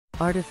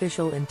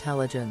Artificial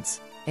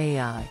intelligence,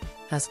 AI,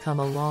 has come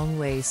a long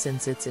way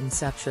since its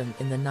inception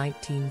in the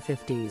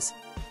 1950s.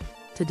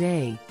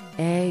 Today,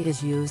 AI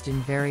is used in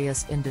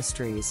various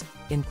industries,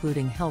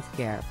 including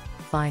healthcare,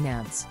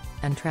 finance,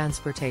 and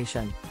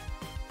transportation.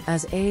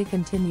 As AI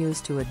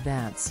continues to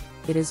advance,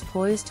 it is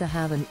poised to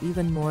have an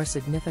even more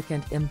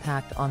significant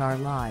impact on our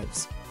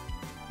lives.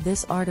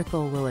 This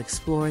article will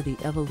explore the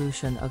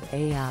evolution of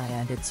AI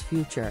and its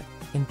future,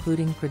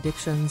 including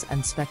predictions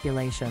and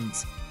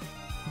speculations.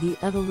 The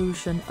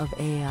evolution of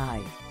AI.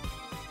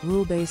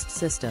 Rule-based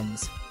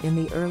systems. In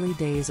the early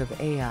days of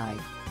AI,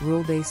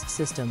 rule-based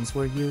systems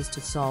were used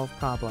to solve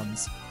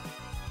problems.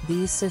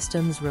 These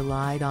systems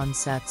relied on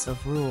sets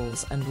of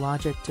rules and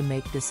logic to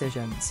make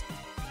decisions.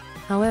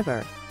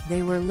 However,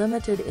 they were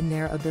limited in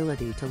their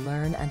ability to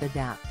learn and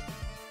adapt.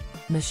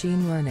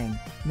 Machine learning.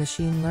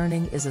 Machine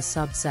learning is a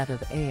subset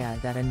of AI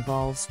that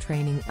involves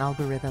training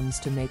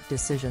algorithms to make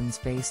decisions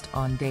based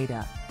on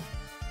data.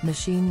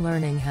 Machine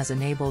learning has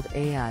enabled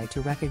AI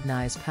to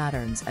recognize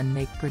patterns and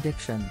make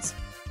predictions.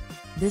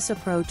 This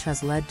approach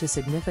has led to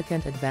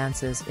significant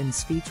advances in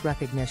speech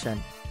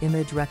recognition,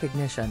 image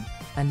recognition,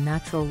 and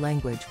natural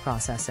language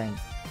processing.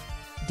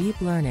 Deep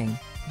learning.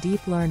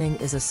 Deep learning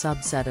is a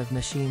subset of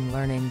machine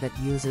learning that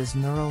uses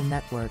neural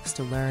networks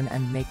to learn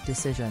and make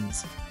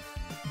decisions.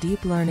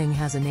 Deep learning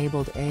has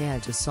enabled AI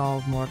to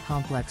solve more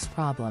complex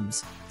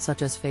problems,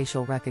 such as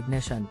facial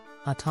recognition,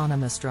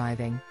 autonomous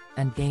driving,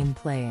 and game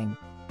playing.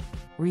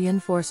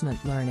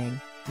 Reinforcement learning.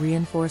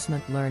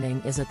 Reinforcement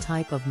learning is a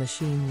type of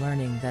machine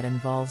learning that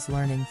involves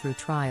learning through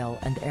trial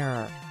and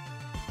error.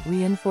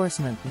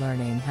 Reinforcement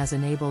learning has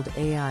enabled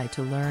AI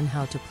to learn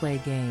how to play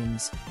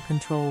games,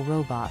 control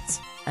robots,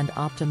 and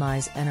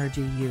optimize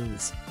energy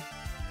use.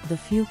 The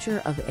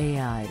future of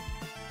AI.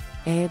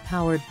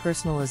 AI-powered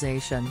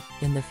personalization.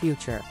 In the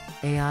future,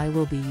 AI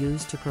will be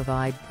used to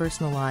provide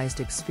personalized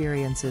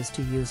experiences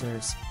to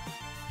users.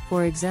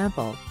 For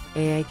example,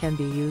 AI can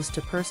be used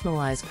to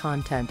personalize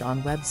content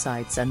on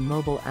websites and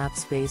mobile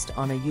apps based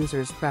on a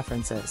user's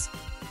preferences.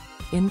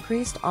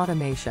 Increased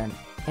automation.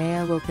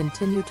 AI will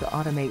continue to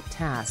automate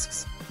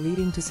tasks,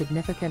 leading to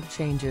significant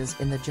changes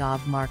in the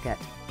job market.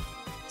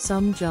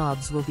 Some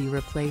jobs will be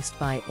replaced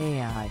by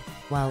AI,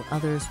 while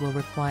others will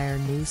require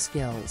new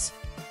skills.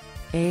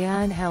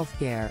 AI in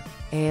healthcare.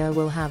 AI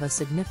will have a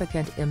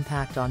significant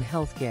impact on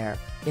healthcare,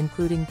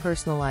 including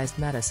personalized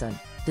medicine,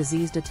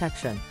 disease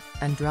detection,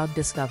 and drug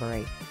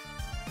discovery.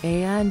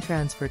 AI in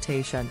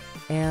transportation.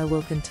 AI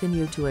will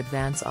continue to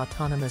advance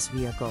autonomous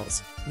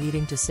vehicles,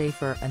 leading to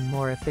safer and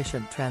more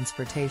efficient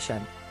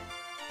transportation.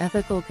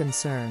 Ethical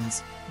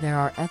concerns. There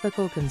are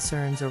ethical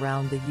concerns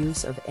around the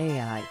use of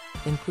AI,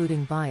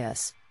 including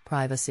bias,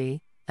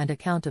 privacy, and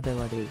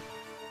accountability.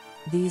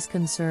 These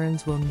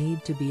concerns will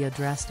need to be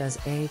addressed as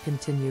AI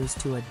continues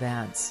to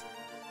advance.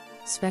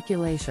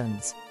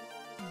 Speculations.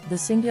 The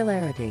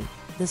singularity.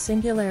 The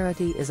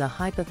singularity is a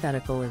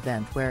hypothetical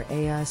event where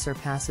AI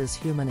surpasses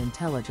human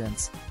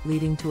intelligence,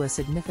 leading to a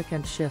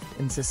significant shift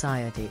in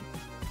society.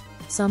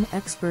 Some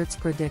experts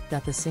predict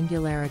that the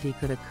singularity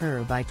could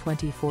occur by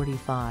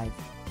 2045.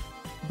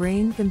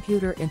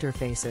 Brain-computer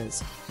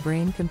interfaces.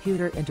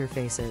 Brain-computer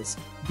interfaces,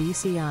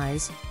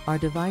 BCIs, are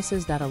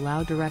devices that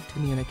allow direct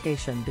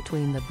communication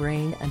between the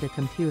brain and a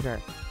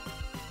computer.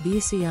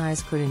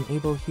 BCIs could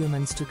enable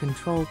humans to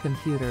control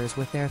computers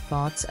with their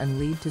thoughts and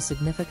lead to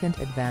significant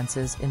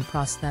advances in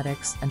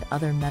prosthetics and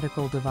other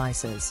medical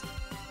devices.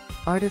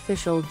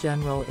 Artificial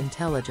General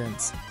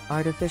Intelligence.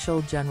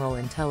 Artificial General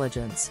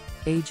Intelligence,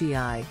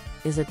 AGI,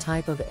 is a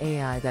type of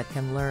AI that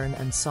can learn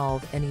and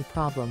solve any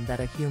problem that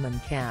a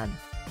human can.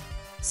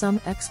 Some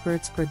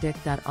experts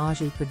predict that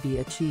AGI could be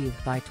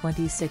achieved by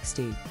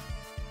 2060.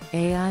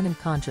 AI and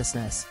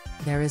consciousness.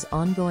 There is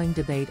ongoing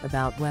debate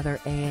about whether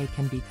AI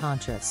can be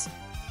conscious.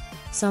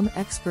 Some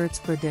experts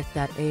predict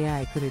that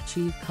AI could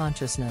achieve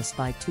consciousness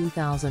by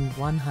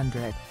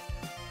 2100.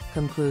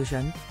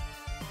 Conclusion.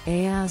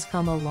 AI has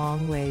come a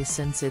long way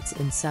since its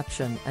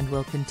inception and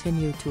will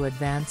continue to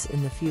advance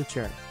in the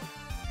future.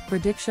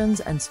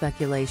 Predictions and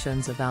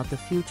speculations about the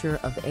future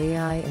of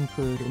AI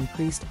include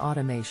increased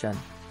automation,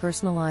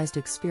 personalized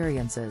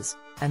experiences,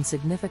 and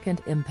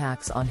significant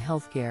impacts on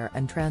healthcare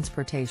and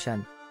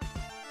transportation.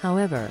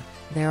 However,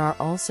 there are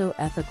also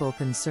ethical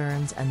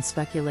concerns and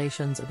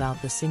speculations about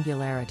the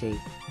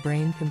singularity,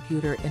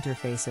 brain-computer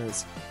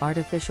interfaces,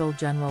 artificial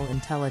general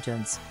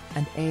intelligence,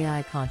 and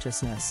AI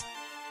consciousness.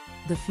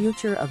 The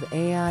future of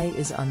AI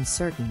is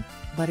uncertain,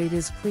 but it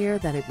is clear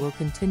that it will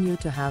continue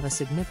to have a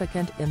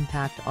significant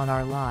impact on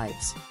our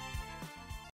lives.